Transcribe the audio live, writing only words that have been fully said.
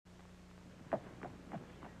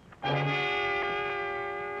Is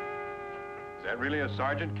that really a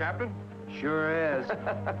sergeant, Captain? Sure is.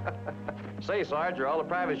 Say, Sarge, are all the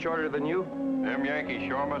privates shorter than you? Them Yankees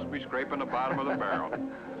sure must be scraping the bottom of the barrel.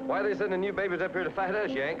 Why are they sending you babies up here to fight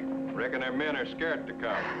us, Yank? Reckon their men are scared to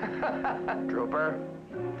come. Trooper,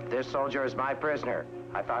 this soldier is my prisoner.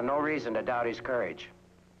 I found no reason to doubt his courage.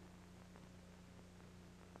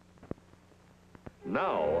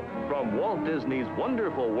 Now, from Walt Disney's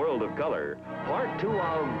wonderful world of color, part 2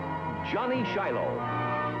 of Johnny Shiloh.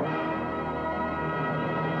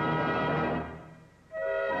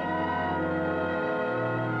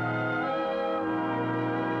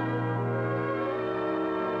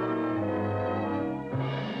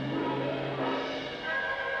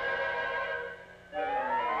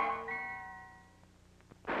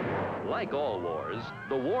 Like all wars,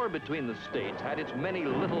 the war between the states had its many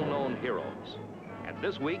little-known heroes. And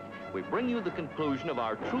this week, we bring you the conclusion of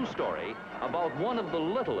our true story about one of the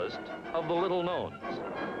littlest of the little-knowns,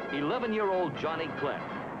 11-year-old Johnny Clem,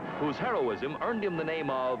 whose heroism earned him the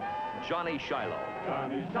name of Johnny Shiloh.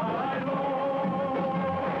 Johnny Shiloh,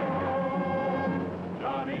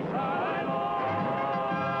 Johnny Shiloh,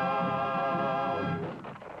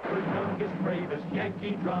 the youngest, bravest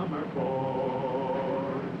Yankee drummer boy.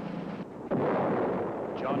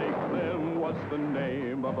 Johnny Clem was the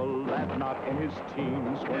name of a lad not in his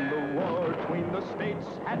teens when the war between the states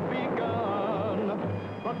had begun.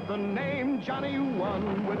 But the name Johnny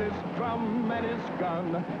won with his drum and his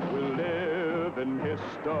gun will live in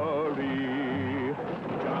history.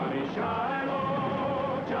 Johnny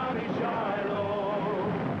Shiloh, Johnny Shiloh,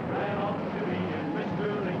 ran off to be in Mr.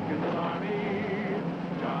 Lincoln's army.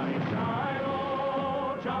 Johnny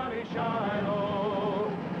Shiloh, Johnny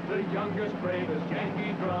Shiloh, the youngest, bravest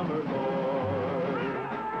Yankee drummer boy.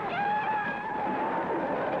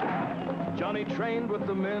 Johnny trained with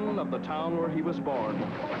the men of the town where he was born,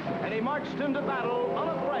 and he marched into battle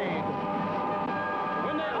unafraid.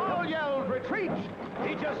 When they all yelled, retreat,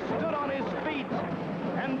 he just stood on his feet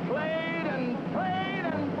and played and played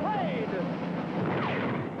and played.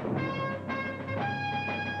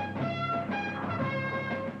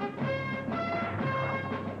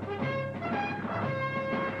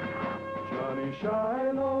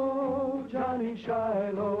 Shiloh, Johnny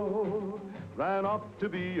Shiloh, ran off to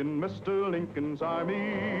be in Mr. Lincoln's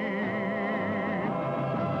army.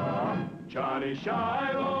 Johnny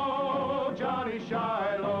Shiloh, Johnny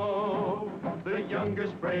Shiloh, the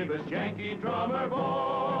youngest, bravest Yankee drummer boy.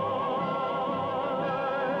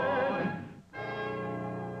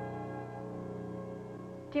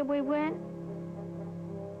 Did we win?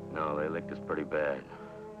 No, they licked us pretty bad.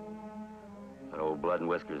 That old Blood and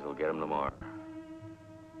Whiskers will get them tomorrow.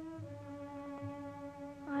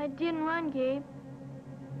 I didn't run, Gabe.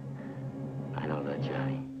 I know that,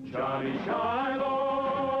 Johnny. Johnny Shiloh,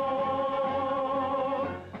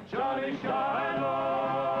 Johnny Shiloh.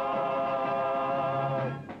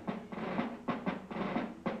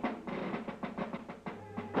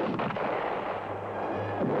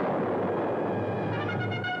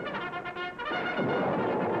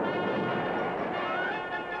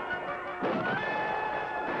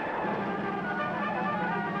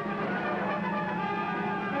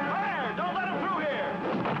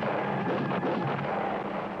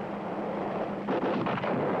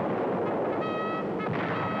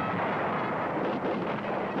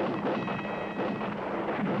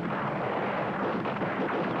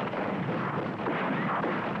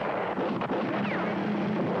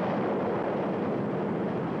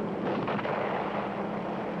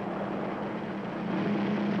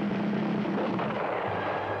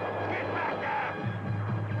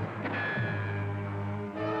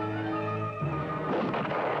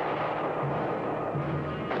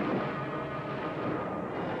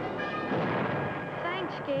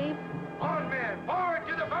 Gabe. Forward, men! Forward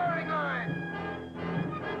to the firing line!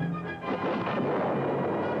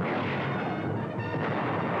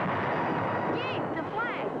 Gabe, the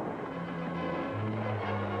flag!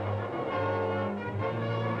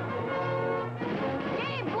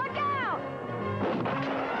 Gabe, look out!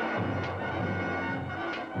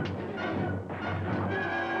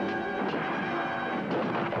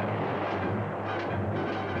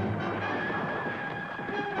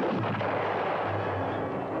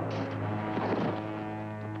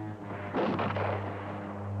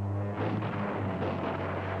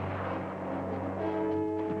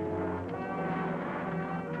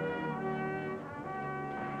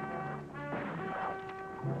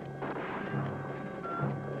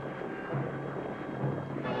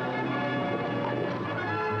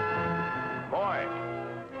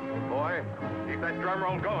 Drum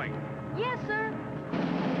roll going. Yes, sir.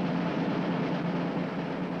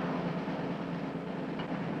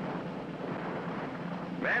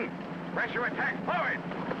 Press your attack forward!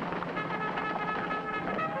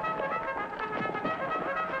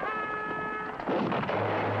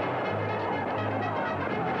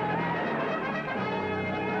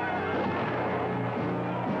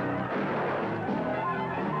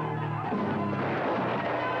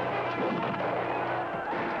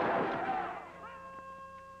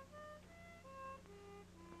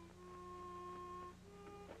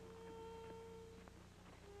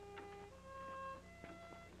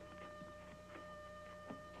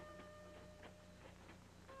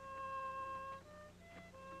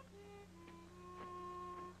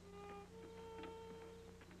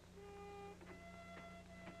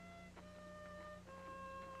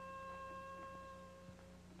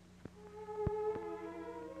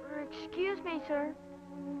 Excuse me, sir.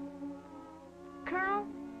 Colonel?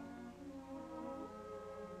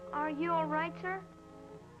 Are you all right, sir?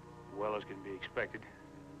 Well as can be expected.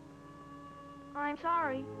 I'm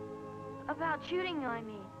sorry. About shooting, I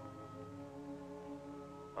mean.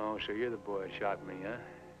 Oh, so you're the boy that shot me, huh?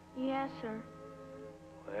 Yes, sir.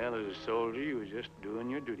 Well, as a soldier, you was just doing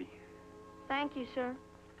your duty. Thank you, sir.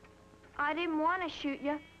 I didn't want to shoot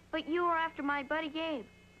you, but you were after my buddy Gabe.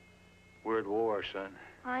 We're at war, son.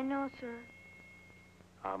 I know, sir.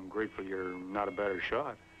 I'm grateful you're not a better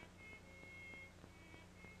shot.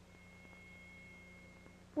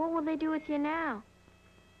 What will they do with you now?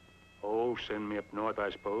 Oh, send me up north,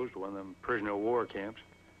 I suppose, to one of them prisoner of war camps.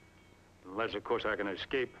 Unless, of course, I can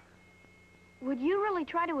escape. Would you really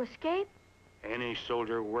try to escape? Any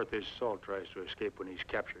soldier worth his salt tries to escape when he's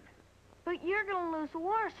captured. But you're going to lose the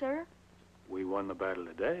war, sir. We won the battle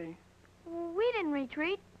today. Well, we didn't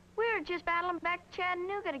retreat. We were just battling back to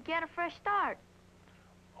Chattanooga to get a fresh start.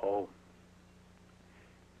 Oh.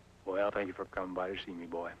 Well, thank you for coming by to see me,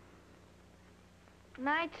 boy.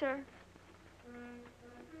 Night, sir.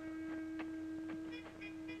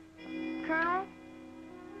 Colonel?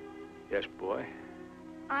 Yes, boy.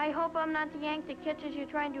 I hope I'm not the Yank that catches you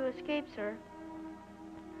trying to escape, sir.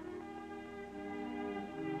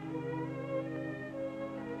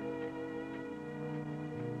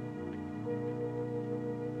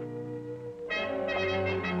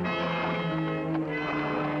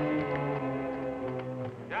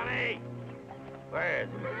 Johnny! Where is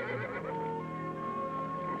he?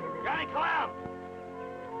 Johnny Clem!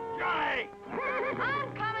 Johnny!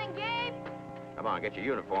 I'm coming, Gabe! Come on, get your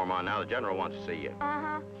uniform on now. The general wants to see you.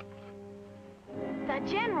 Uh-huh. The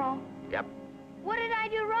general? Yep. What did I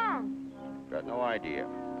do wrong? Got no idea.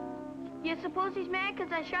 You suppose he's mad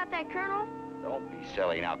because I shot that colonel? Don't be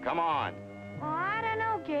silly now. Come on. Well, I don't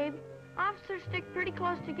know, Gabe. Officers stick pretty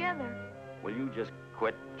close together. Will you just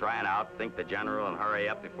quit trying to outthink the general and hurry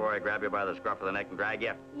up before I grab you by the scruff of the neck and drag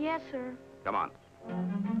you? Yes, sir. Come on.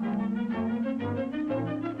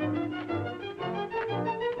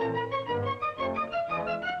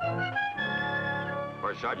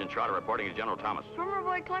 Where's Sergeant Trotter reporting to General Thomas? Former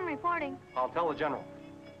boy Clem reporting. I'll tell the general.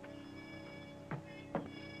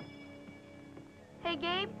 Hey,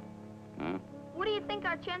 Gabe, Hmm? what do you think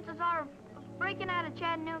our chances are of breaking out of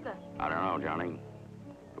Chattanooga? I don't know, Johnny.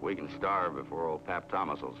 But we can starve before old Pap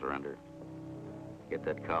Thomas will surrender. Get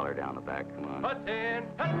that collar down the back, come on. Hut in!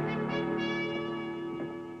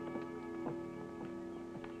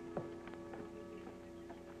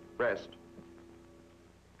 Rest.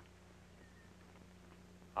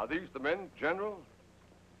 Are these the men, General?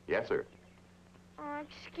 Yes, sir.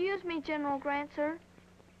 Excuse me, General Grant, sir.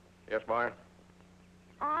 Yes, boy.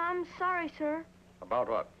 I'm sorry, sir. About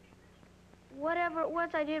what? Whatever it was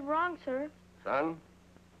I did wrong, sir. Son,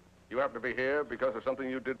 you have to be here because of something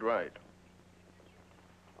you did right.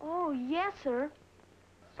 Oh, yes, sir.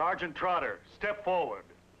 Sergeant Trotter, step forward.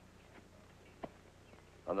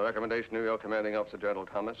 On the recommendation of your commanding officer, General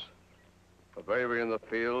Thomas, for bravery in the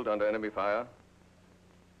field under enemy fire,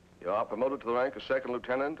 you are promoted to the rank of second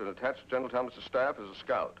lieutenant and attached to General Thomas's staff as a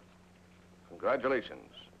scout.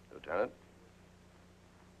 Congratulations, Lieutenant.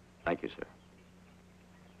 Thank you, sir.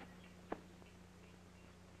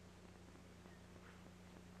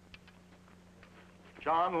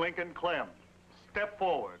 John Lincoln Clem, step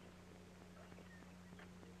forward.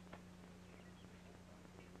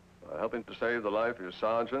 By helping to save the life of your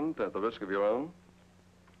sergeant at the risk of your own,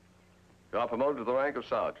 you are promoted to the rank of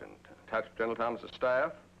sergeant, attached to General Thomas's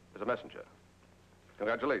staff as a messenger.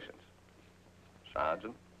 Congratulations,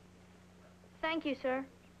 Sergeant. Thank you, sir.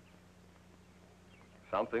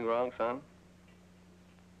 Something wrong, son?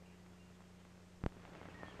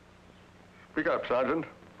 Speak up, Sergeant.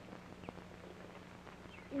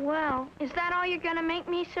 Well, is that all you're gonna make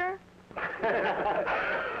me, sir?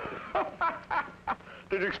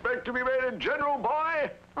 Did you expect to be made a general,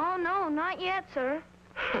 boy? Oh, no, not yet, sir.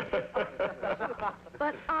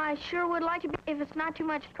 But I sure would like to be if it's not too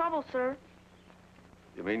much trouble, sir.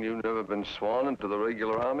 You mean you've never been sworn into the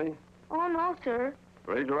regular army? Oh, no, sir.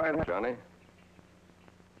 Raise your right hand, Johnny.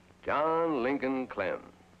 John Lincoln Clem.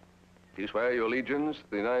 Do you swear your allegiance to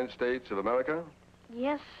the United States of America?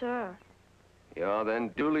 Yes, sir. You are then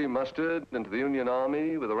duly mustered into the Union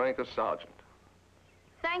Army with the rank of sergeant.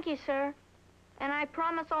 Thank you, sir. And I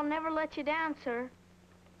promise I'll never let you down, sir.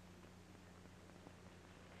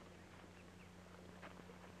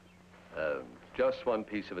 Just one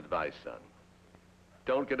piece of advice, son.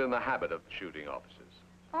 Don't get in the habit of shooting officers.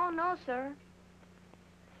 Oh, no, sir.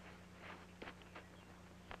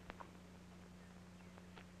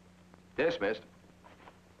 Dismissed.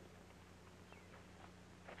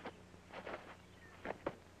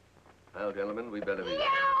 Well, gentlemen, we better be...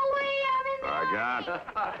 Sergeant.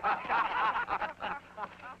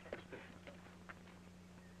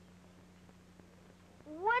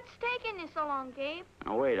 What's taking you so long, Gabe?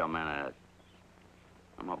 Now, wait a minute.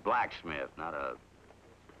 I'm a blacksmith, not a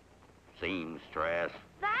seamstress.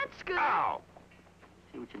 That's good. Ow!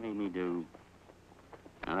 See what you made me do?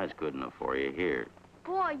 Now, that's good enough for you. Here.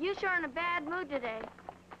 Boy, you sure in a bad mood today.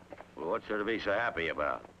 Well, what's there to be so happy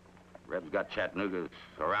about? Reb's got Chattanooga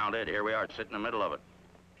surrounded. Here we are, sitting in the middle of it.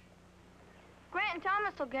 Grant and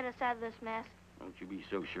Thomas will get us out of this mess. Don't you be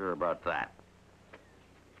so sure about that.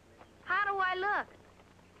 How do I look?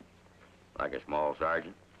 Like a small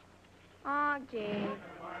sergeant. Aw, Gabe.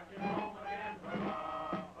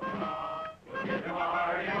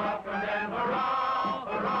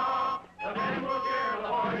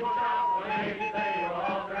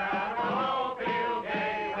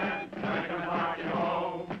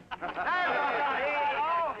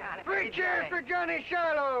 Three cheers for Johnny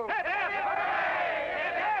Shiloh!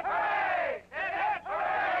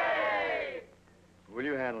 Will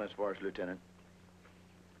you handle this for us, Lieutenant?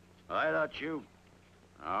 I thought you...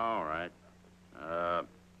 All right.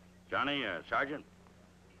 Johnny, Sergeant.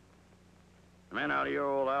 The men out of your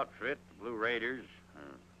old outfit, the Blue Raiders,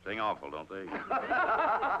 sing awful, don't they?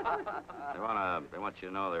 They want you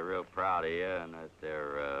to know they're real proud of you and that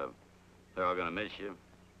they're all gonna miss you.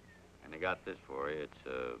 And they got this for you.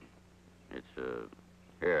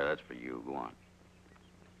 Here, that's for you. Go on.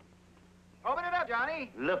 Open it up,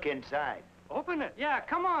 Johnny. Look inside. Open it. Yeah,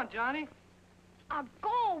 come on, Johnny. A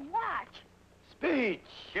gold watch. Speech.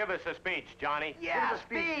 Give us a speech, Johnny. Yeah, give us a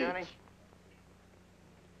speech, Johnny.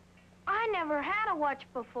 I never had a watch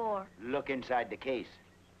before. Look inside the case.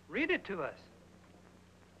 Read it to us.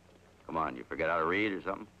 Come on, you forget how to read or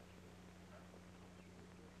something?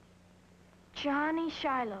 Johnny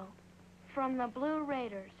Shiloh, from the Blue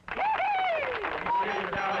Raiders. He's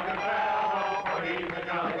a jolly good fellow, for he's a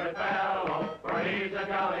jolly good fellow, for he's a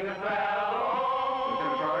jolly good fellow.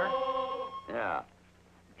 Lieutenant Trotter? Yeah.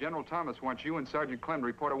 General Thomas wants you and Sergeant Clem to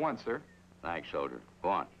report at once, sir. Thanks, soldier. Go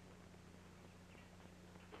on.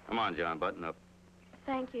 Come on, John, button up.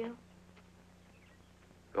 Thank you.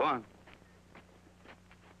 Go on.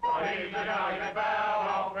 For he's a jolly good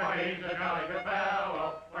fellow, for he's a jolly good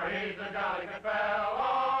fellow, for he's a jolly good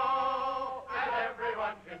fellow, and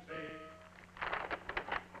everyone can see.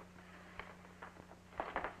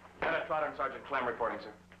 Lieutenant Trotter and Sergeant Clem reporting,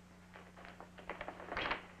 sir.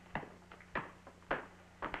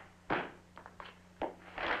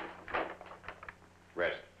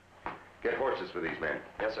 Rest. Get horses for these men.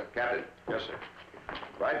 Yes, sir. Captain. Yes, sir.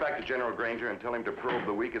 Ride back to General Granger and tell him to probe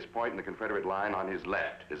the weakest point in the Confederate line on his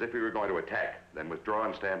left, as if we were going to attack. Then withdraw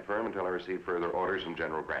and stand firm until I receive further orders from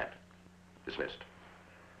General Grant. Dismissed.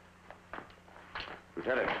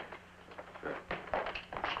 Lieutenant. Sir.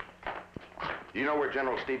 Do you know where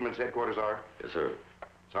General Steedman's headquarters are? Yes, sir.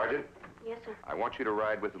 Sergeant? Yes, sir. I want you to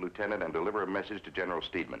ride with the lieutenant and deliver a message to General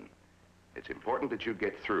Steedman. It's important that you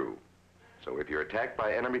get through. So if you're attacked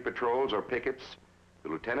by enemy patrols or pickets, the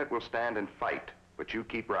lieutenant will stand and fight, but you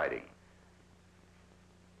keep riding.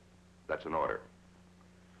 That's an order.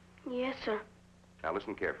 Yes, sir. Now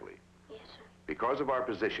listen carefully. Yes, sir. Because of our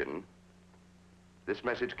position, this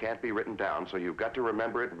message can't be written down, so you've got to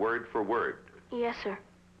remember it word for word. Yes, sir.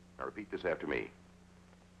 Now repeat this after me.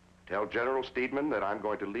 Tell General Steedman that I'm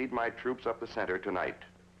going to lead my troops up the center tonight.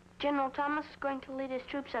 General Thomas is going to lead his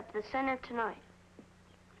troops up the center tonight.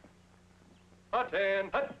 Hut in.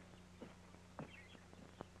 Hut.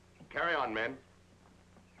 Carry on, men.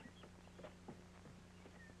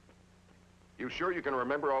 You sure you can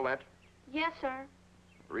remember all that? Yes, sir.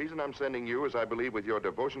 The reason I'm sending you is I believe with your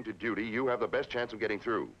devotion to duty, you have the best chance of getting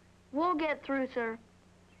through. We'll get through, sir.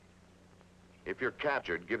 If you're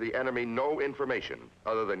captured, give the enemy no information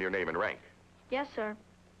other than your name and rank. Yes, sir.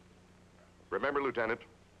 Remember, Lieutenant,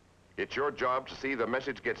 It's your job to see the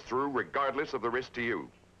message gets through regardless of the risk to you.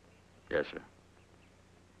 Yes, sir.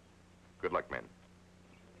 Good luck, men.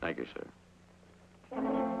 Thank you, sir.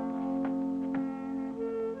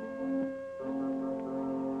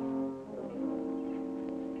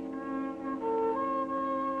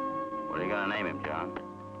 What are you gonna name him, John?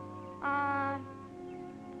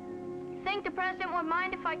 Think the president would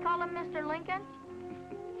mind if I call him Mr. Lincoln?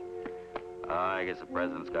 I guess the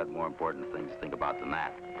president's got more important things to think about than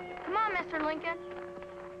that. Come on, Mr. Lincoln.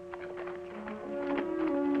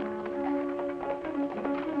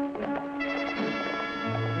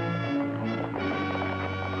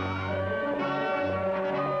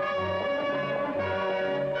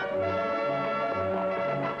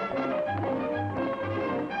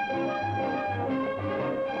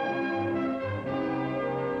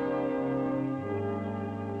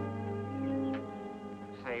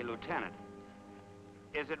 Lieutenant,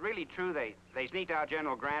 is it really true they sneaked out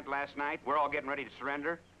General Grant last night? We're all getting ready to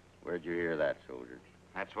surrender? Where'd you hear that, soldier?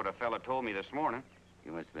 That's what a fella told me this morning.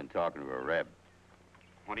 You must have been talking to a Reb.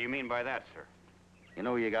 What do you mean by that, sir? You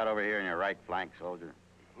know who you got over here in your right flank, soldier?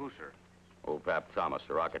 Who, sir? Old Pap Thomas,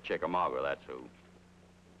 the Rock of Chickamauga, that's who.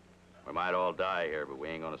 We might all die here, but we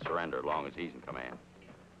ain't gonna surrender as long as he's in command.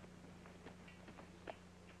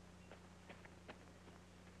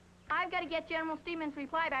 I've got to get General Steedman's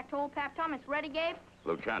reply back to old Pap Thomas. Ready, Gabe?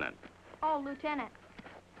 Lieutenant. Oh, Lieutenant.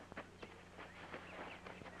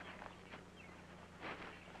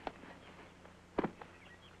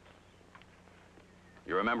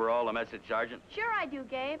 You remember all the message, Sergeant? Sure I do,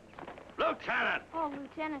 Gabe. Lieutenant! Oh,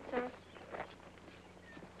 Lieutenant, sir.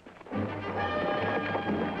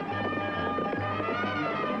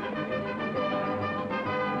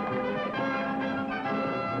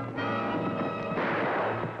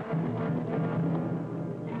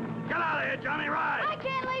 Johnny, ride! I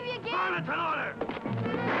can't leave you, Gabe! Harness an order!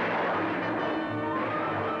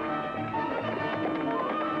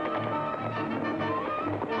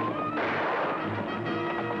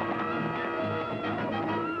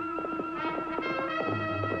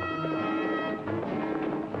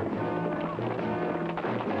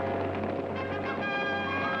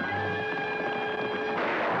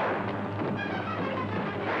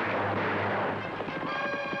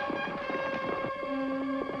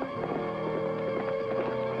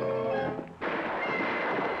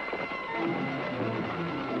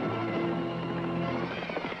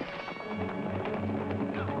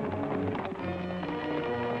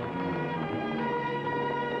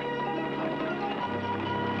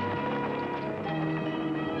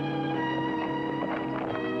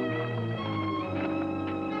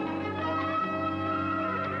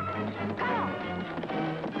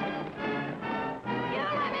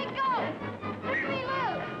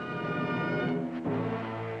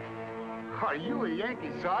 Are you a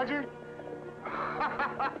Yankee Sergeant?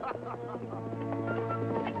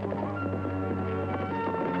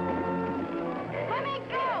 Let me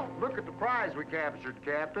go! Look at the prize we captured,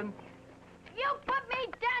 Captain. You put me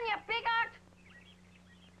down, you big ox!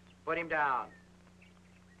 Put him down.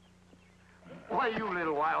 Why, you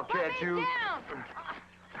little wildcat, Put me you. down!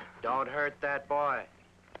 Don't hurt that boy.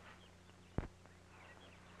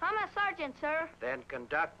 I'm a sergeant, sir. Then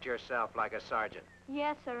conduct yourself like a sergeant.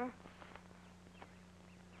 Yes, sir.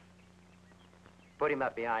 Put him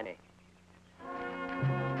up behind me.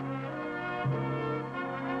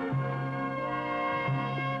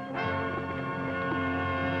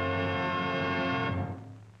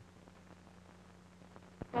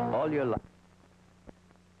 All your life.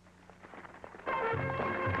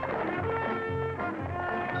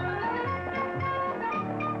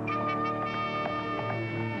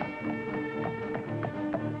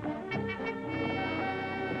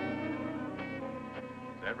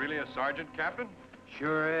 Is that really a sergeant, Captain?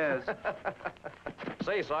 Sure is.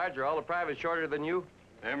 Say, Sarge, are all the privates shorter than you?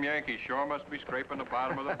 Them Yankees sure must be scraping the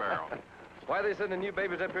bottom of the barrel. Why are they sending you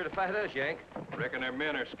babies up here to fight us, Yank? Reckon their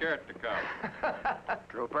men are scared to come.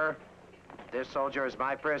 Trooper, this soldier is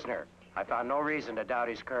my prisoner. I found no reason to doubt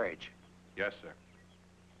his courage. Yes, sir.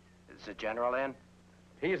 Is the general in?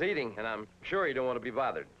 He's eating, and I'm sure you don't want to be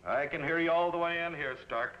bothered. I can hear you all the way in here,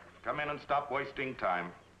 Stark. Come in and stop wasting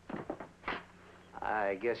time.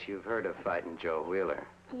 I guess you've heard of Fighting Joe Wheeler.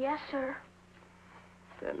 Yes, sir.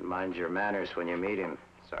 Then mind your manners when you meet him,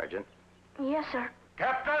 Sergeant. Yes, sir.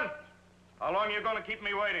 Captain! How long are you going to keep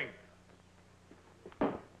me waiting?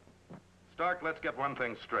 Stark, let's get one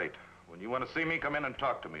thing straight. When you want to see me, come in and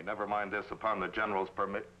talk to me. Never mind this upon the general's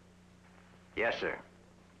permit. Yes, sir.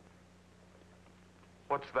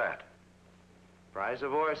 What's that? Prize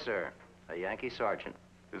of war, sir. A Yankee sergeant.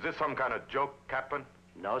 Is this some kind of joke, Captain?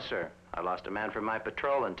 No, sir. I lost a man from my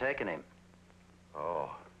patrol and taken him.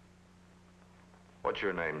 Oh. What's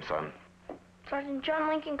your name, son? Sergeant John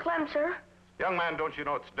Lincoln Clem, sir. Young man, don't you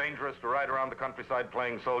know it's dangerous to ride around the countryside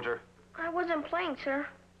playing soldier? I wasn't playing, sir.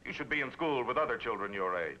 You should be in school with other children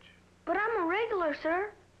your age. But I'm a regular,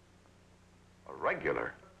 sir. A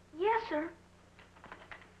regular? Yes, sir.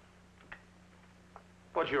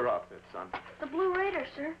 What's your outfit, son? The Blue Raiders,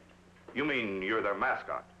 sir. You mean you're their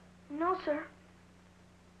mascot? No, sir.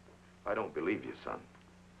 I don't believe you, son.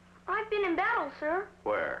 I've been in battle, sir.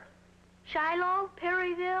 Where? Shiloh,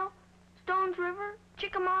 Perryville, Stones River,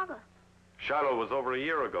 Chickamauga. Shiloh was over a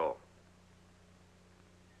year ago.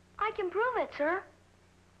 I can prove it, sir.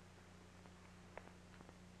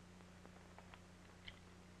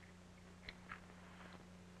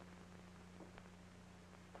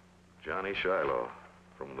 Johnny Shiloh,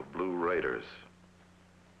 from the Blue Raiders.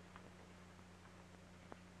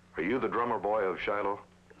 Are you the drummer boy of Shiloh?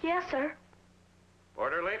 Yes, sir.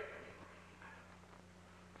 Orderly.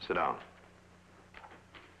 Sit down.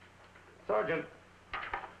 Sergeant,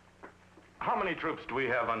 how many troops do we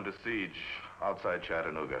have under siege outside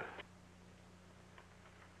Chattanooga?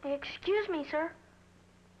 Excuse me, sir.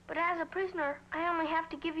 But as a prisoner, I only have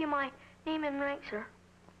to give you my name and rank, sir.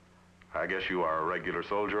 I guess you are a regular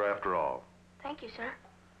soldier after all. Thank you, sir.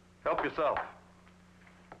 Help yourself.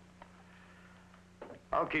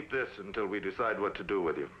 I'll keep this until we decide what to do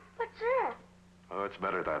with you. But, sir... Oh, it's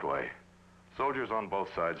better that way. Soldiers on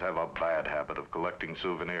both sides have a bad habit of collecting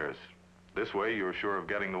souvenirs. This way, you're sure of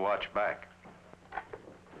getting the watch back.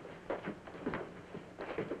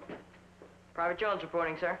 Private Jones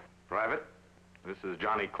reporting, sir. Private, this is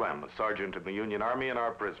Johnny Clem, a sergeant in the Union Army and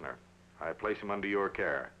our prisoner. I place him under your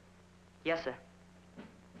care. Yes, sir.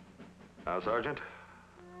 Now, Sergeant,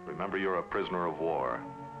 remember you're a prisoner of war.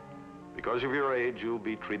 Because of your age, you'll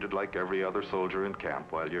be treated like every other soldier in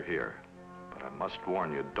camp while you're here. But I must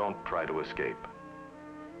warn you, don't try to escape.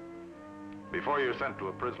 Before you're sent to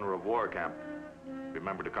a prisoner of war camp,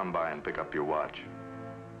 remember to come by and pick up your watch.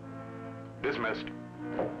 Dismissed.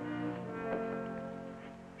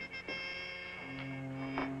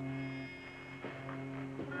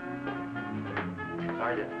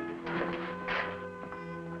 Sergeant.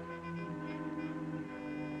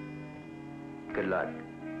 Good luck.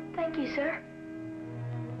 Thank you, sir.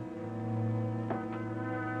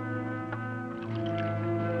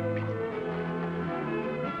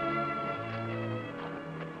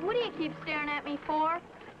 What do you keep staring at me for?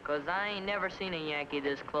 'Cause I ain't never seen a Yankee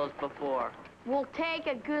this close before. We'll take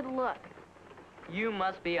a good look. You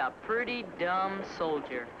must be a pretty dumb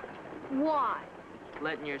soldier. Why?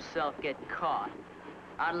 Letting yourself get caught.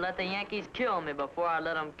 I'd let the Yankees kill me before I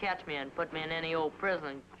let them catch me and put me in any old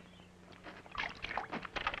prison.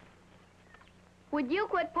 Would you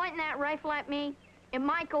quit pointing that rifle at me? It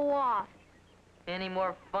might go off. Any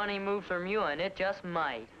more funny moves from you and it just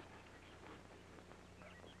might.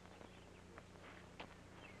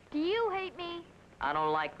 Do you hate me? I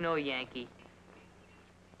don't like no Yankee.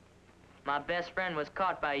 My best friend was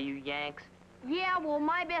caught by you Yanks. Yeah, well,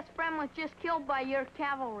 my best friend was just killed by your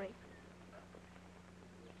cavalry.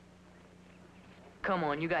 Come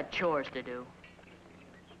on, you got chores to do.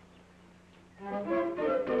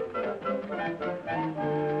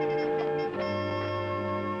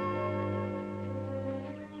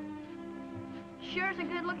 Sure's a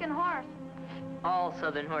good-looking horse. All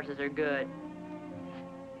Southern horses are good.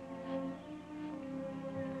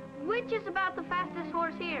 Which is about the fastest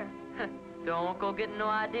horse here? Don't go getting no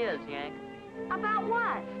ideas, Yank. About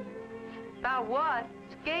what? About what?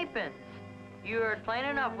 Escaping. You heard plain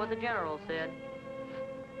enough what the general said.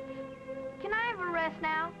 Can I have a rest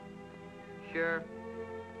now? Sure.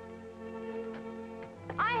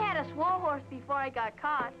 I had a swole horse before I got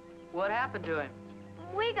caught. What happened to him?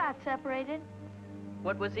 We got separated.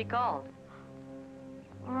 What was he called?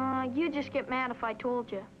 You'd just get mad if I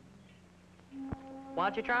told you. Why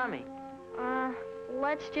don't you try me?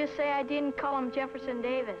 Let's just say I didn't call him Jefferson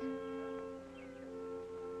Davis.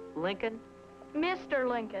 Lincoln? Mr.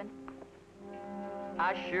 Lincoln.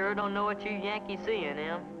 I sure don't know what you Yankees see in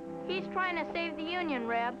him. He's trying to save the Union,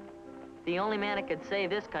 Reb. The only man that could save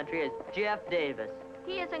this country is Jeff Davis.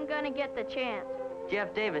 He isn't gonna get the chance.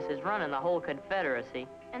 Jeff Davis is running the whole Confederacy.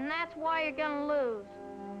 And that's why you're gonna lose.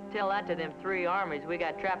 Tell that to them 3 armies we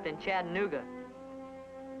got trapped in Chattanooga.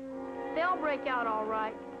 They'll break out all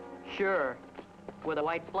right. Sure, with a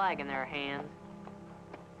white flag in their hands.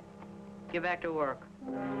 Get back to work.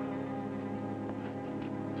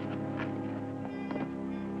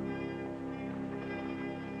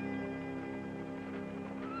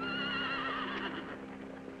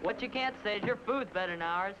 What you can't say is your food's better than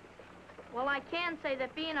ours. Well, I can say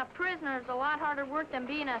that being a prisoner is a lot harder work than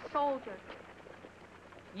being a soldier.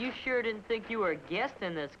 You sure didn't think you were a guest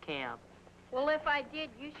in this camp. Well, if I did,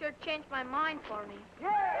 you sure changed my mind for me.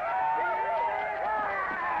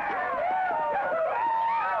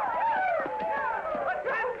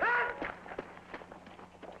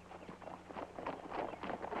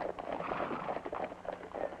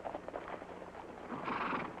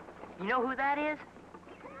 You know who that is?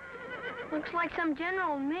 Looks like some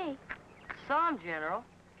general to me. Some general.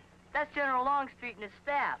 That's General Longstreet and his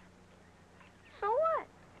staff. So what?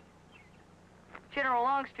 General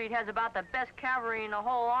Longstreet has about the best cavalry in the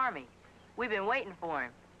whole army. We've been waiting for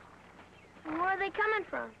him. Where are they coming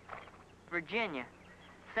from? Virginia.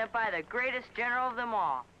 Sent by the greatest general of them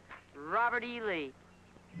all, Robert E. Lee.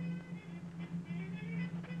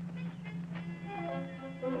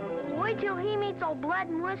 Wait till he meets old Blood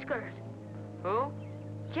and Whiskers. Who?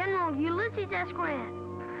 General Ulysses S. Grant.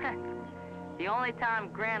 The only time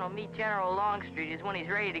Grant will meet General Longstreet is when he's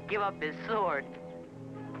ready to give up his sword.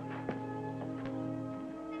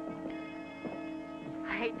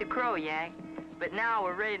 I hate to crow, Yank, but now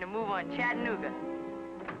we're ready to move on Chattanooga.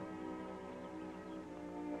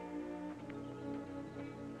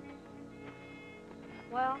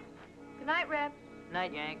 Well, good night, Reb.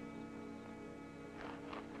 Night, Yank.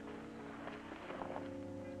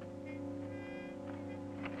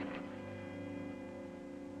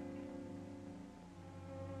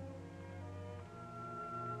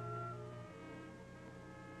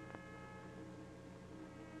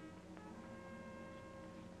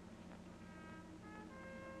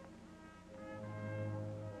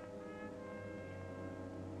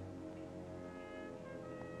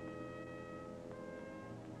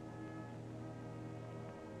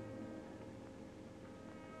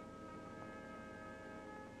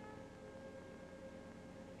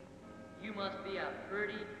 You must be a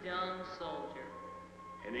pretty dumb soldier.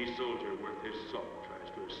 Any soldier worth his salt tries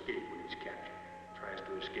to escape when he's captured. Tries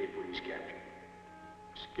to escape when he's captured.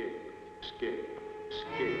 Escape, escape,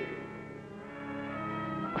 escape.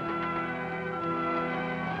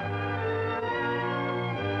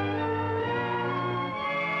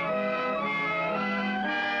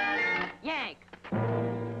 Yank!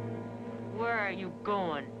 Where are you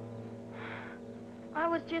going? I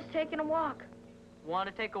was just taking a walk. Want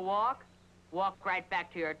to take a walk? Walk right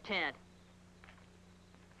back to your tent.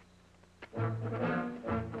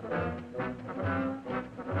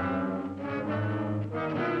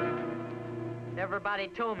 Everybody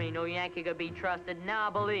told me no Yankee could be trusted. Now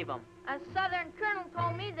I believe them. A Southern colonel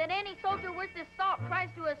told me that any soldier worth his salt tries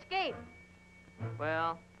to escape.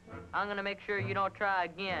 Well, I'm gonna make sure you don't try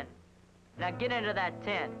again. Now get into that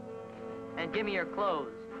tent and give me your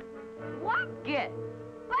clothes. What? Get.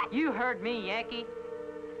 What? You heard me, Yankee.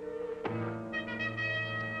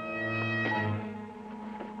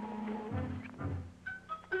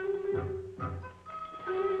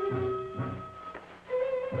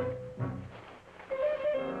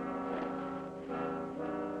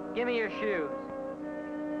 Give me your shoes.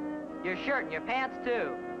 Your shirt and your pants,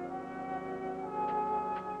 too.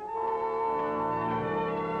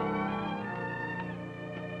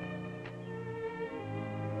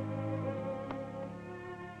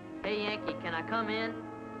 Hey, Yankee, can I come in?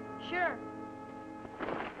 Sure.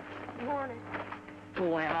 Morning.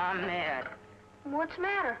 Boy, am I mad. What's the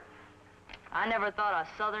matter? I never thought a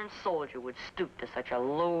Southern soldier would stoop to such a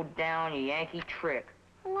low-down Yankee trick.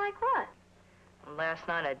 Like what? Last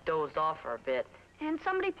night I dozed off for a bit. And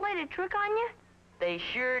somebody played a trick on you? They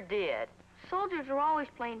sure did. Soldiers are always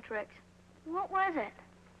playing tricks. What was it?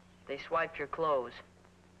 They swiped your clothes.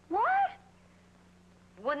 What?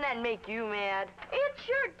 Wouldn't that make you mad? It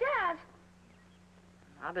sure does.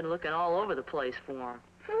 I've been looking all over the place for them. What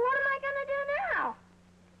am I gonna do now?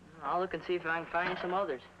 I'll look and see if I can find you some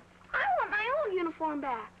others. I want my old uniform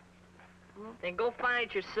back. Then go find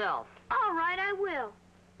it yourself. All right, I will.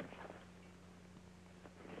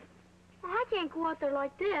 Well, I can't go out there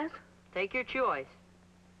like this. Take your choice.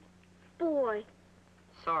 Boy.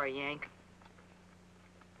 Sorry, Yank.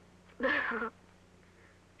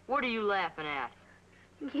 What are you laughing at?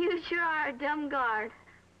 You sure are a dumb guard.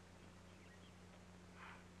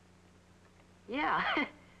 Yeah,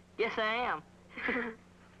 yes I am.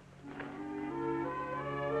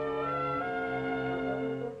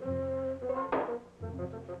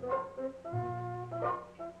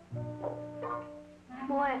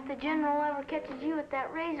 Boy, if the general ever catches you with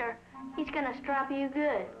that razor, he's gonna strap you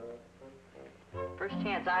good. First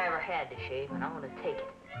chance I ever had to shave, and I'm gonna take it.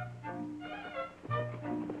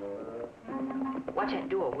 Watch that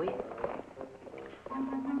door, will you?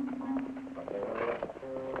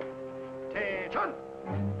 Attention!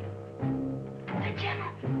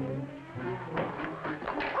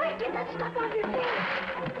 that stuff off your face.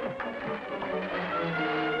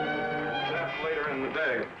 That's later in the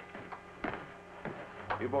day.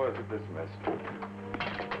 You boys are dismissed.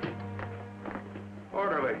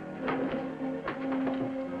 Orderly.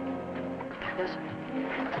 Yes, sir.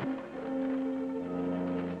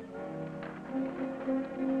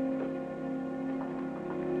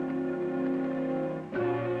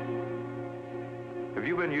 Have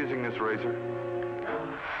you been using this razor?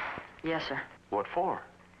 Yes, sir. What for?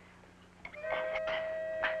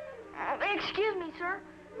 Excuse me, sir.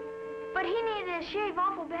 But he needed a shave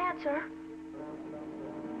awful bad, sir.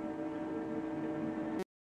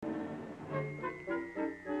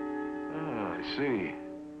 Ah, I see.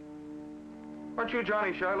 Aren't you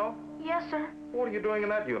Johnny Shiloh? Yes, sir. What are you doing in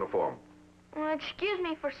that uniform? Well, excuse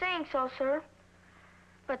me for saying so, sir.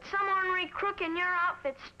 But some ornery crook in your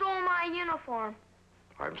outfit stole my uniform.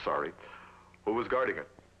 I'm sorry. Who was guarding it?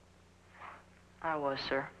 I was,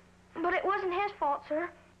 sir. But it wasn't his fault, sir.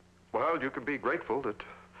 Well, you can be grateful that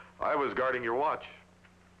I was guarding your watch.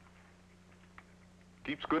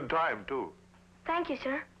 Keeps good time, too. Thank you,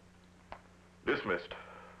 sir. Dismissed.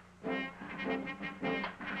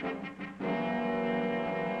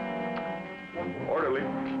 Orderly.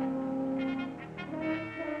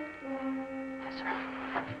 Yes,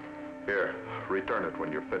 sir. Here, return it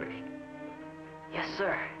when you're finished. Yes,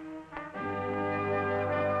 sir.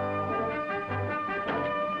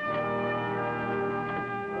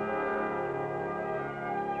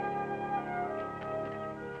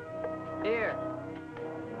 Here.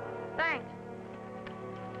 Thanks.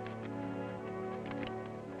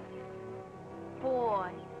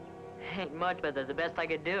 Boy. Ain't much, but they're the best I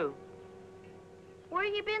could do. Where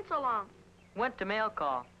you been so long? Went to mail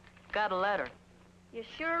call. Got a letter. You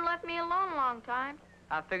sure left me alone a long time.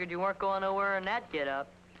 I figured you weren't going nowhere in that get-up.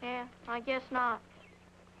 Yeah, I guess not.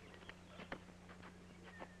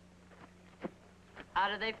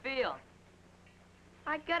 How do they feel?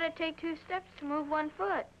 I gotta take 2 steps to move 1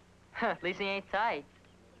 foot. At least he ain't tight.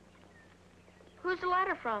 Who's the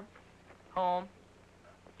letter from? Home.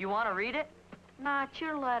 You want to read it? Nah, it's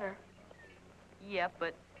your letter. Yep,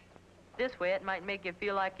 but this way it might make you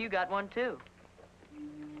feel like you got one, too.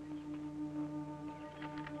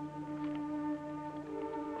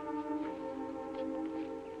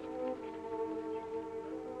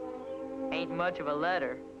 Ain't much of a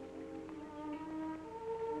letter.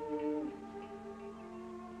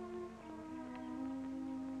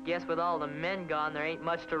 Guess with all the men gone, there ain't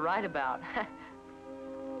much to write about.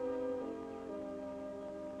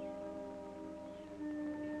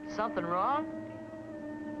 Something wrong?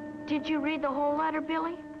 Did you read the whole letter,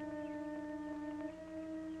 Billy?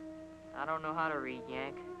 I don't know how to read,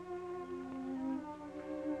 Yank.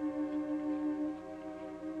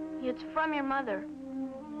 It's from your mother.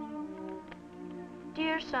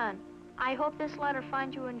 Dear son, I hope this letter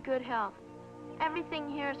finds you in good health. Everything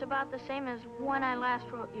here is about the same as when I last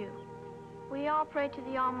wrote you. We all pray to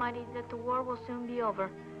the Almighty that the war will soon be over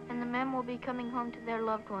and the men will be coming home to their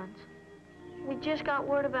loved ones. We just got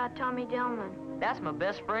word about Tommy Dillman. That's my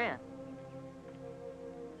best friend.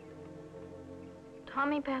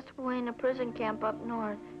 Tommy passed away in a prison camp up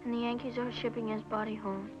north, and the Yankees are shipping his body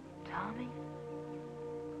home. Tommy?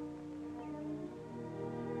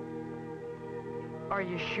 Are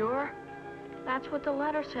you sure? That's what the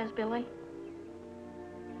letter says, Billy.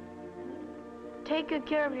 Take good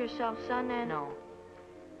care of yourself, son, and... No.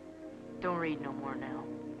 Don't read no more now.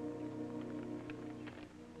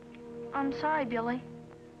 I'm sorry, Billy.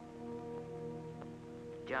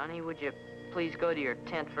 Johnny, would you please go to your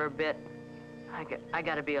tent for a bit? I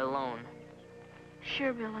gotta be alone.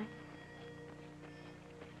 Sure, Billy.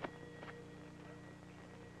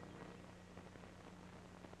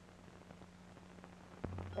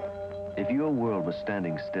 If your world was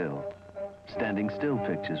standing still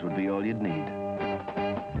pictures would be all you'd need.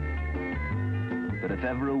 But if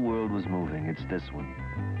ever a world was moving, it's this one.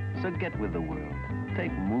 So get with the world.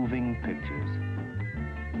 Take moving pictures.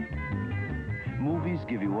 Movies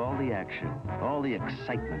give you all the action, all the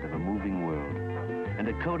excitement of a moving world. And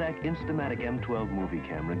a Kodak Instamatic M12 movie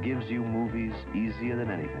camera gives you movies easier than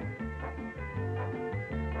anything.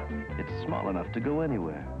 It's small enough to go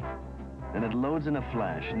anywhere. And it loads in a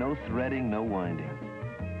flash, no threading, no winding.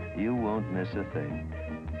 You won't miss a thing.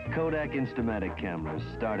 Kodak Instamatic cameras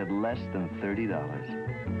start at less than $30.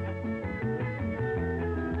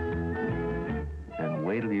 And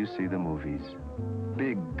wait till you see the movies.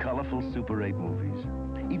 Big, colorful Super 8 movies.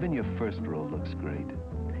 Even your first roll looks great.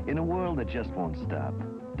 In a world that just won't stop,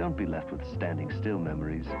 don't be left with standing still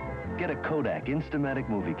memories. Get a Kodak Instamatic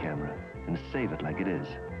movie camera and save it like it is.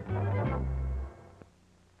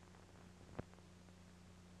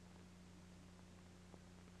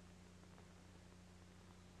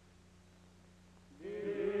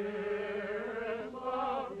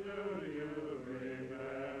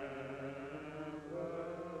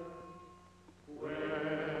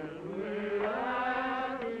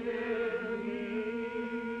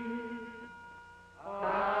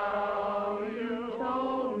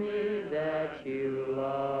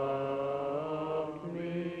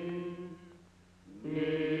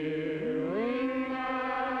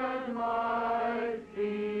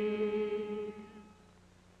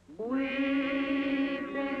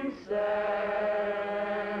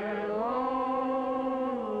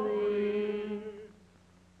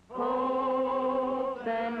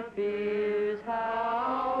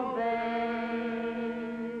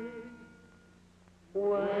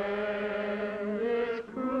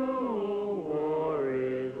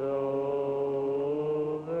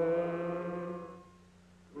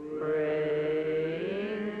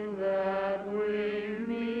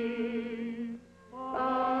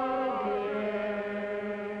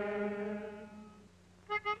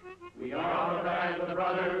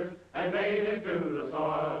 and made into the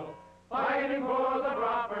soil. Fighting for the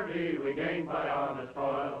property we gained by honest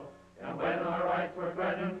toil. And when our rights were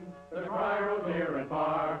threatened, the cry rose near and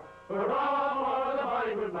far. Hurrah for the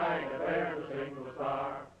Bollywood flag that bears a single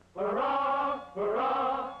star. Hurrah,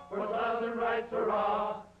 hurrah, for Southern rights,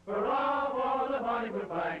 hurrah. Hurrah for the Bollywood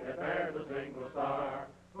flag that bears a single star.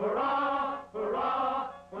 Hurrah,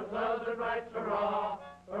 hurrah, for Southern rights, hurrah.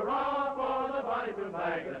 Hurrah for the Bollywood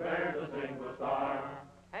flag that bears a single star.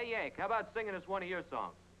 Hey, Yank, how about singing us one of your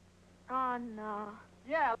songs? Oh, no.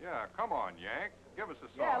 Yeah. Yeah, come on, Yank. Give us a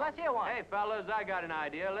song. Yeah, let's hear one. Hey, fellas, I got an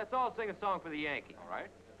idea. Let's all sing a song for the Yankees. All right.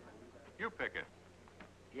 You pick it.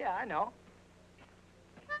 Yeah, I know.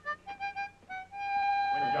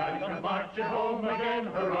 When Johnny comes marching home again,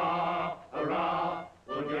 hurrah, hurrah,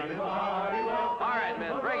 we'll give him a hearty welcome. All right,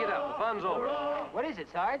 men, break it up. The fun's over. What is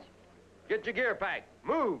it, Sarge? Get your gear packed.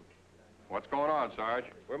 Move. What's going on, Sarge?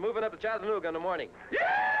 We're moving up to Chattanooga in the morning.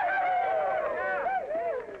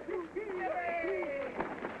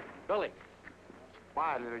 Billy.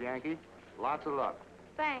 Bye, little Yankee. Lots of luck.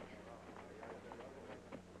 Thanks.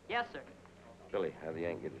 Yes, sir. Billy, have the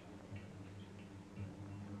Yank get it.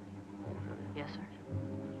 Yes, sir.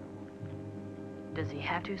 Does he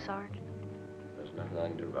have to, Sarge? There's nothing I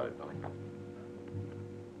can do about it, Billy.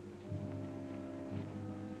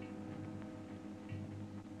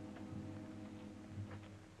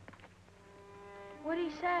 What'd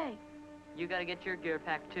he say? You gotta get your gear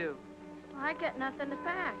packed, too. I got nothing to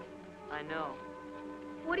pack. I know.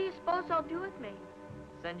 What do you suppose they'll do with me?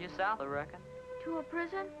 Send you south, I reckon. To a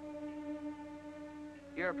prison?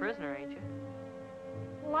 You're a prisoner, ain't you?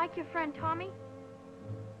 Like your friend Tommy?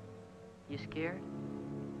 You scared?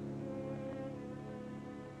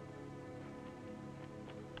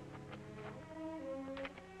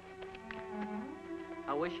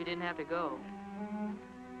 I wish you didn't have to go.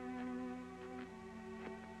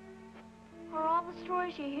 Are all the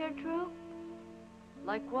stories you hear true?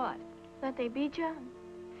 Like what? That they beat you,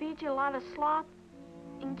 feed you a lot of slop,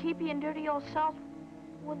 and keep you in dirty old cells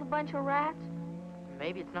with a bunch of rats?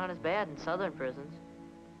 Maybe it's not as bad in southern prisons.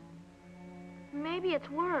 Maybe it's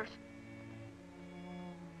worse.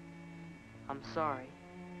 I'm sorry.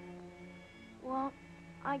 Well,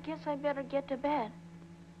 I guess I better get to bed.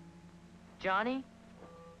 Johnny,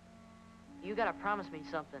 you gotta promise me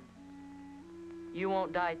something. You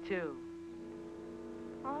won't die too.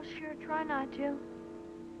 I'll sure try not to.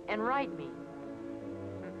 And write me.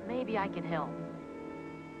 Maybe I can help.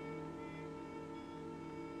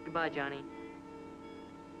 Goodbye, Johnny.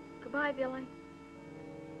 Goodbye, Billy.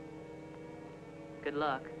 Good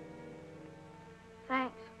luck.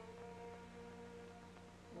 Thanks.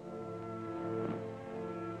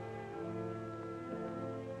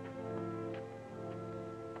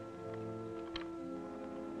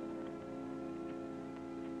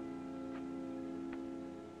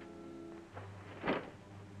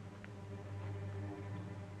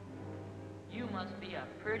 You must be a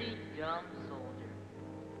pretty dumb soldier.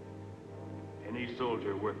 Any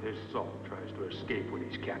soldier worth his salt tries to escape when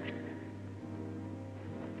he's captured.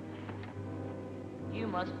 You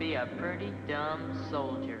must be a pretty dumb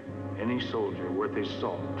soldier. Any soldier worth his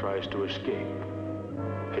salt tries to escape.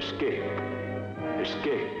 Escape.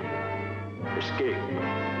 Escape. Escape.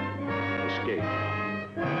 Escape.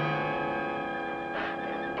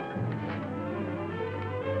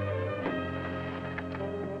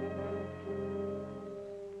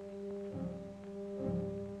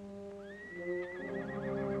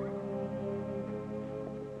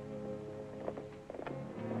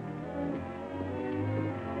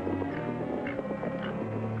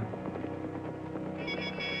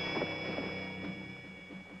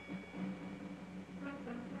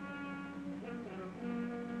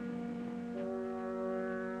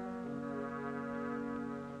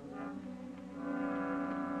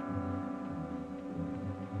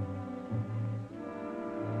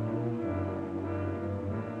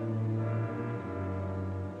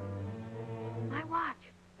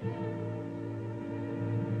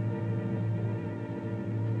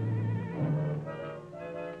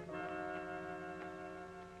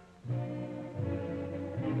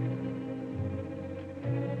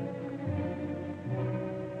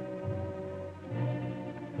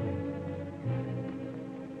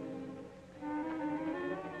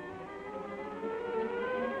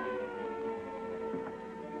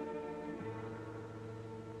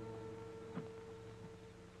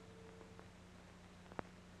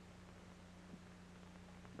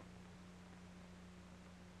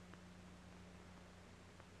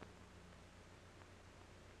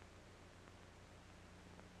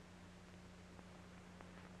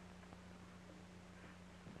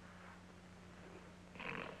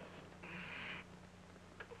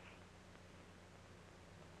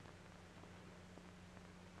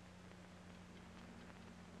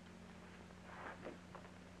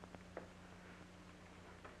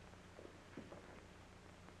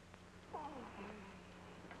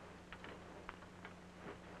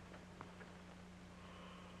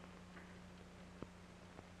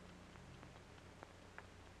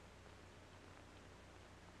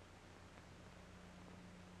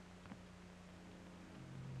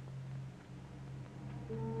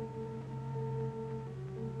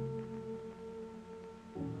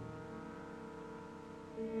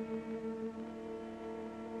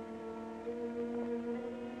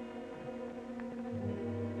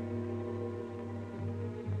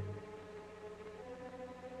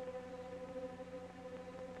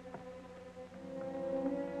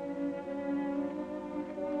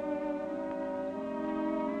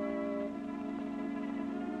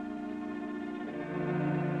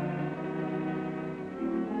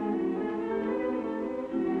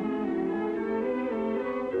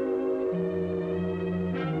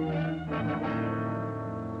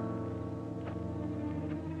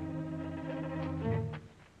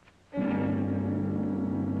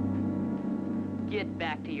 Get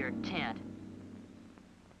back to your tent.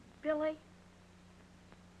 Billy,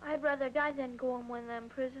 I'd rather die than go in one of them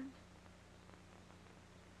prisons.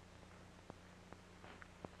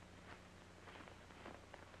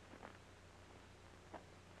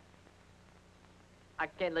 I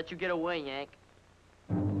can't let you get away, Yank.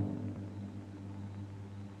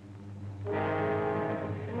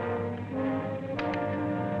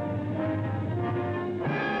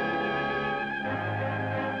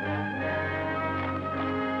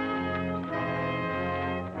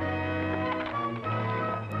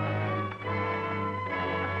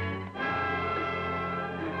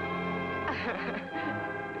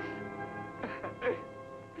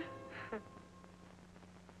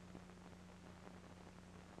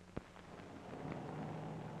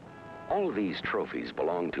 All of these trophies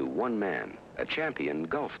belong to one man, a champion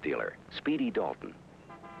golf dealer, Speedy Dalton.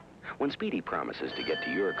 When Speedy promises to get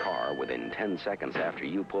to your car within 10 seconds after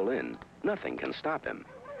you pull in, nothing can stop him.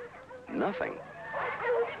 Nothing.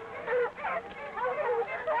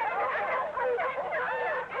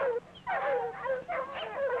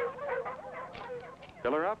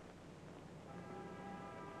 Fill her up?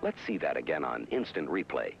 Let's see that again on instant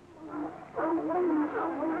replay.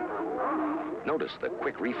 Notice the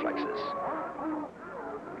quick reflexes,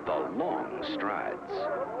 the long strides,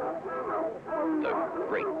 the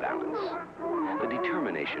great balance, the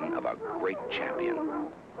determination of a great champion.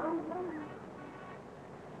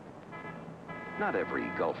 Not every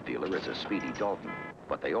golf dealer is a Speedy Dalton,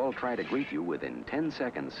 but they all try to greet you within 10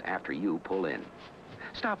 seconds after you pull in.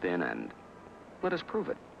 Stop in and let us prove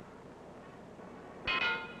it.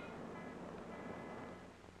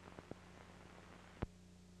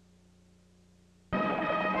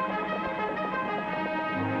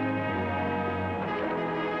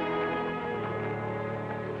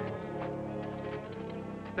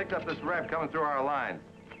 Picked up this Reb coming through our lines.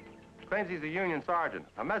 Claims he's a Union sergeant,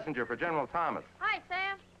 a messenger for General Thomas. Hi,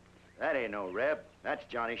 Sam. That ain't no Reb. That's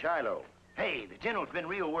Johnny Shiloh. Hey, the general's been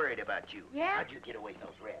real worried about you. Yeah? How'd you get away from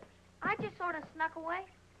those Rebs? I just sort of snuck away.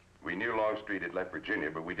 We knew Longstreet had left Virginia,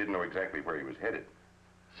 but we didn't know exactly where he was headed.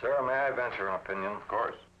 Sir, may I venture an opinion? Of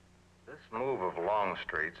course. This move of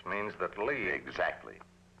Longstreet's means that Lee... Exactly.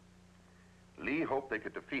 Lee hoped they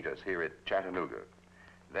could defeat us here at Chattanooga,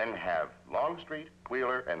 then have Longstreet,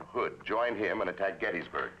 Wheeler, and Hood join him and attack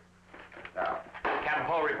Gettysburg. Now, Captain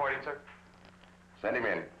Poe reporting, sir. send him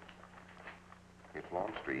in. If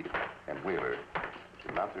Longstreet and Wheeler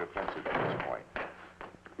should mount their offensive at this point.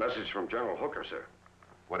 Message from General Hooker, sir.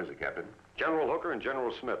 What is it, Captain? General Hooker and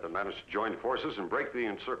General Smith have managed to join forces and break the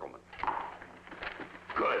encirclement.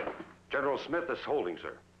 Good. General Smith is holding,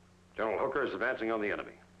 sir. General Hooker is advancing on the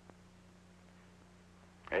enemy.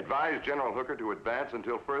 Advise General Hooker to advance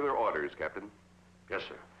until further orders, Captain. Yes,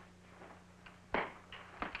 sir.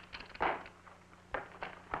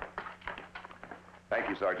 Thank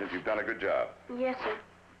you, Sergeant. You've done a good job. Yes, sir.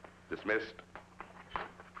 Dismissed.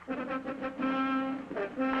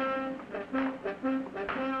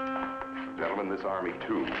 Gentlemen, this Army,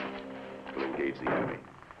 too, will engage the enemy.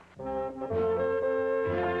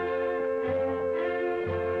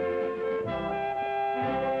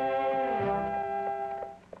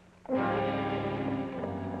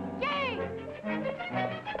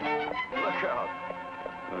 Look out.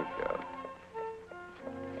 Look out.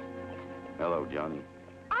 Hello, Johnny.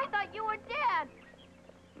 I thought you were dead.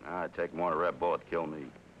 Nah, it'd take more than a red bullet to kill me.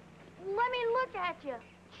 Let me look at you.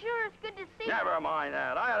 Sure, it's good to see you. Never mind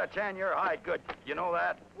that. I had a tan your hide good. You know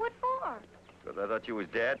that? What for? Because I thought you was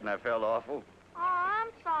dead and I felt awful. Oh, I'm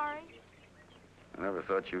sorry. I never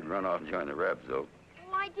thought you'd run off and join the Rebs, though.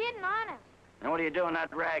 Well, I didn't, honest. And what are you doing in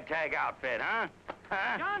that ragtag outfit, huh?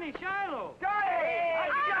 Huh? Johnny Shiloh! Johnny! Hey,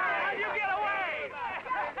 Johnny! how'd you get away?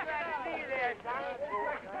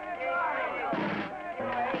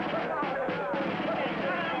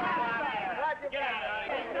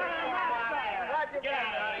 Get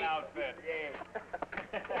out of the outfit.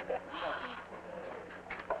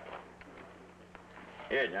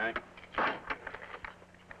 Here, Johnny.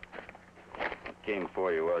 Came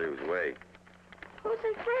for you while you was away. Who's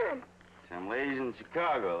it from? Some ladies in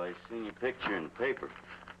Chicago. They seen your picture in the paper.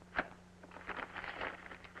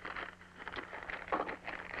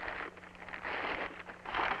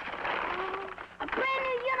 A brand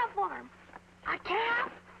new uniform. A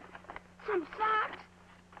cap. Some socks.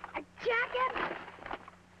 A jacket.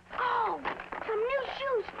 Oh, some new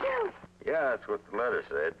shoes, too. Yeah, that's what the letter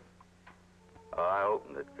said. Oh, I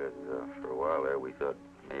opened it because for a while there we thought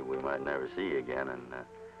maybe we might never see you again, and I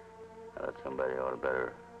thought somebody ought to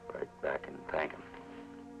better write back and thank him.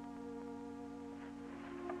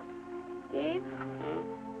 Gabe?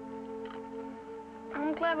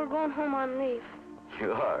 I'm glad we're going home on leave.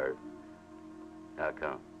 You are? How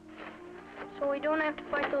come? So we don't have to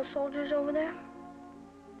fight those soldiers over there?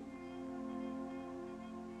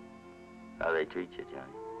 How they treat you,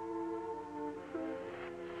 Johnny?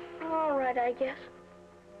 All right, I guess.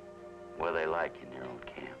 What are they like in your old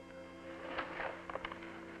camp?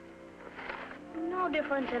 No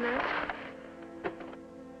different than us.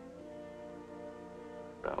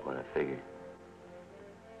 About what I figured.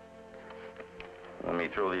 Let me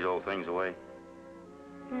throw these old things away?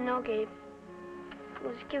 No, Gabe. It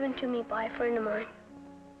was given to me by a friend of mine.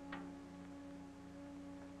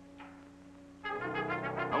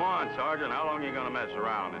 Come on, Sergeant. How long are you going to mess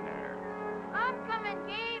around in there? I'm coming,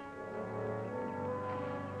 Gabe.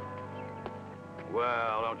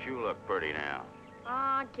 Well, don't you look pretty now?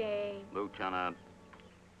 Ah, Gabe. Lieutenant,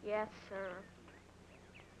 Yes, sir.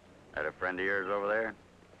 that a friend of yours over there?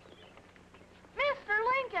 Mr.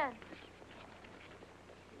 Lincoln!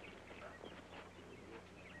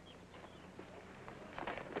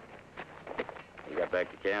 He got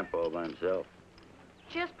back to camp all by himself.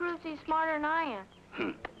 Just proves he's smarter than I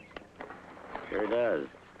am. Sure does.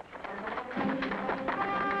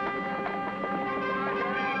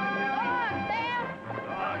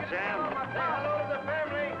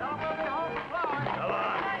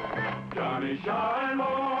 Johnny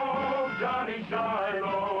Shiloh, Johnny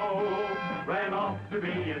Shiloh, ran off to be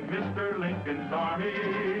in Mr. Lincoln's army.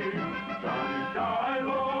 Johnny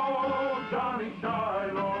Shiloh, Johnny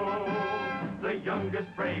Shiloh, the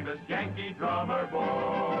youngest, bravest Yankee drummer boy.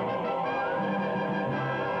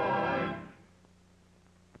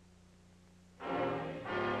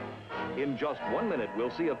 In just 1 minute,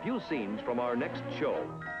 we'll see a few scenes from our next show.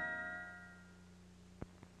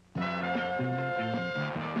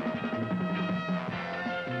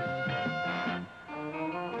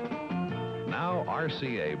 Now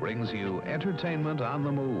RCA brings you Entertainment on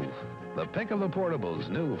the Move. The pick of the portables,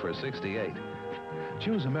 new for '68.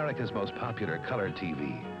 Choose America's most popular color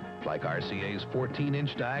TV, like RCA's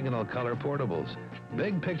 14-inch diagonal color portables.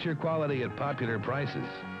 Big picture quality at popular prices.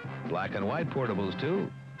 Black and white portables,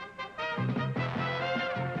 too.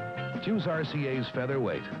 Choose RCA's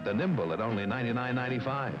Featherweight, the Nimble at only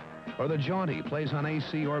 $99.95. Or the Jaunty, plays on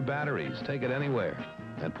AC or batteries, take it anywhere.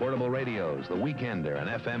 And portable radios, the Weekender and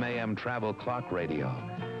FM/AM travel clock radio.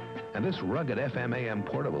 And this rugged FM/AM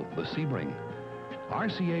portable, the Sebring.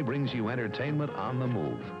 RCA brings you entertainment on the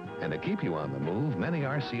move. And to keep you on the move, many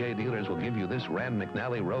RCA dealers will give you this Rand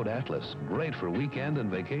McNally Road Atlas, great for weekend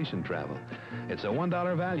and vacation travel. It's a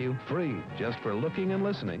 $1 value, free, just for looking and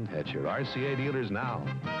listening at your RCA dealers now.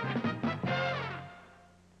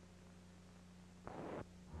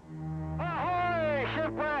 Ahoy,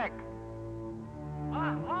 shipwreck!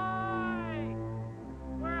 Ahoy!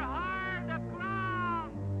 We're hard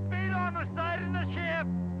aground! Feet on the side of the ship!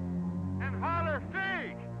 And holler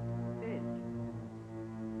fish!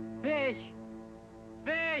 Fish!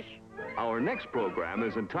 Fish! Our next program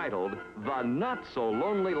is entitled The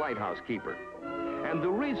Not-So-Lonely Lighthouse Keeper. And the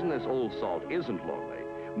reason this old salt isn't lonely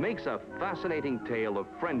makes a fascinating tale of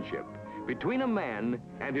friendship between a man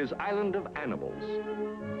and his island of animals.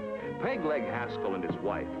 Pegleg Haskell and his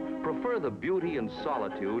wife prefer the beauty and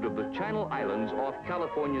solitude of the Channel Islands off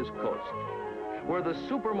California's coast, where the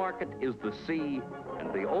supermarket is the sea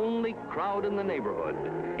and the only crowd in the neighborhood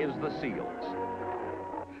is the seals.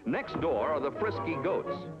 Next door are the frisky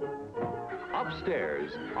goats.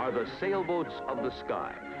 Upstairs are the sailboats of the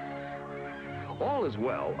sky. All is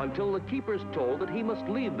well until the keeper's told that he must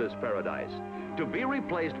leave this paradise to be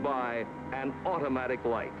replaced by an automatic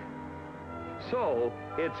light. So,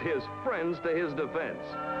 it's his friends to his defense.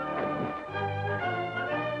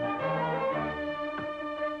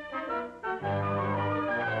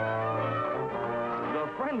 The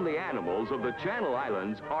friendly animals of the Channel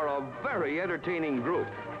Islands are a very entertaining group.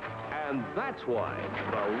 And that's why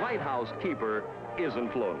the lighthouse keeper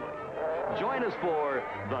isn't lonely. Join us for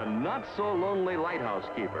The Not-So-Lonely Lighthouse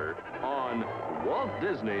Keeper on Walt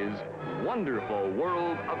Disney's Wonderful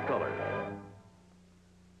World of Color.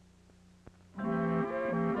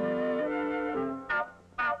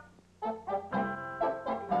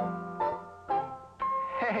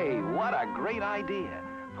 Hey, what a great idea.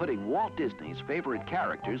 Putting Walt Disney's favorite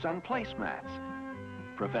characters on placemats.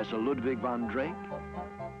 Professor Ludwig von Drake.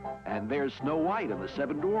 And there's Snow White and the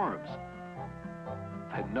Seven Dwarfs.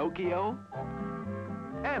 Pinocchio.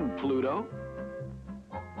 And Pluto.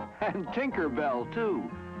 And Tinkerbell, too.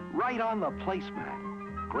 Right on the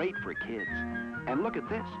placemat. Great for kids. And look at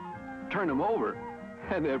this. Turn them over,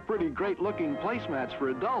 and they're pretty great-looking placemats for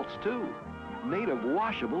adults, too. Made of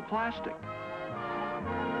washable plastic.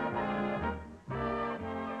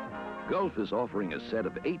 Gulf is offering a set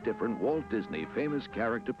of 8 different Walt Disney famous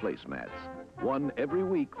character placemats. One every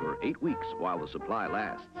week for 8 weeks while the supply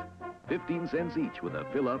lasts. 15 cents each with a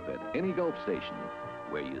fill-up at any Gulf station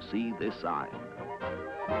where you see this sign.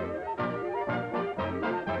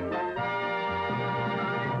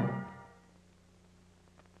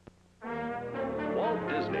 Walt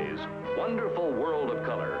Disney's Wonderful World of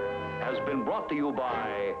Color has been brought to you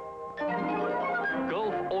by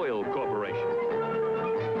Gulf Oil Corporation.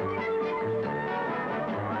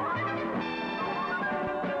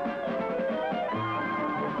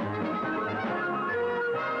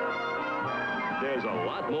 There's a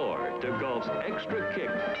lot more to Gulf's extra kick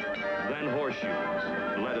than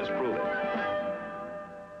horseshoes. Let us prove it.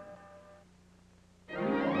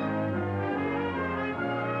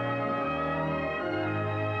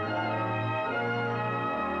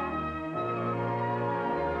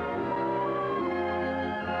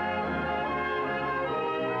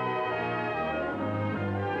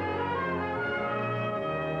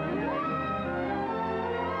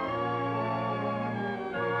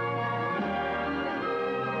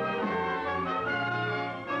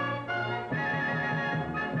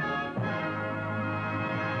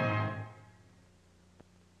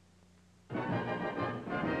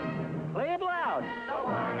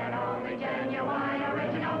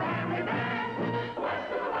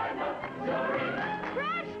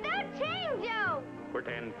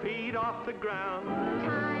 Off the ground.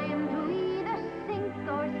 Time to either sink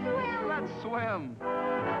or swim. Let's swim.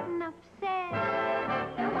 Enough said.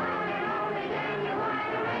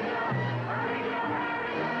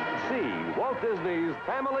 See Walt Disney's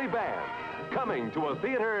Family Band coming to a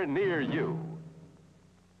theater near you.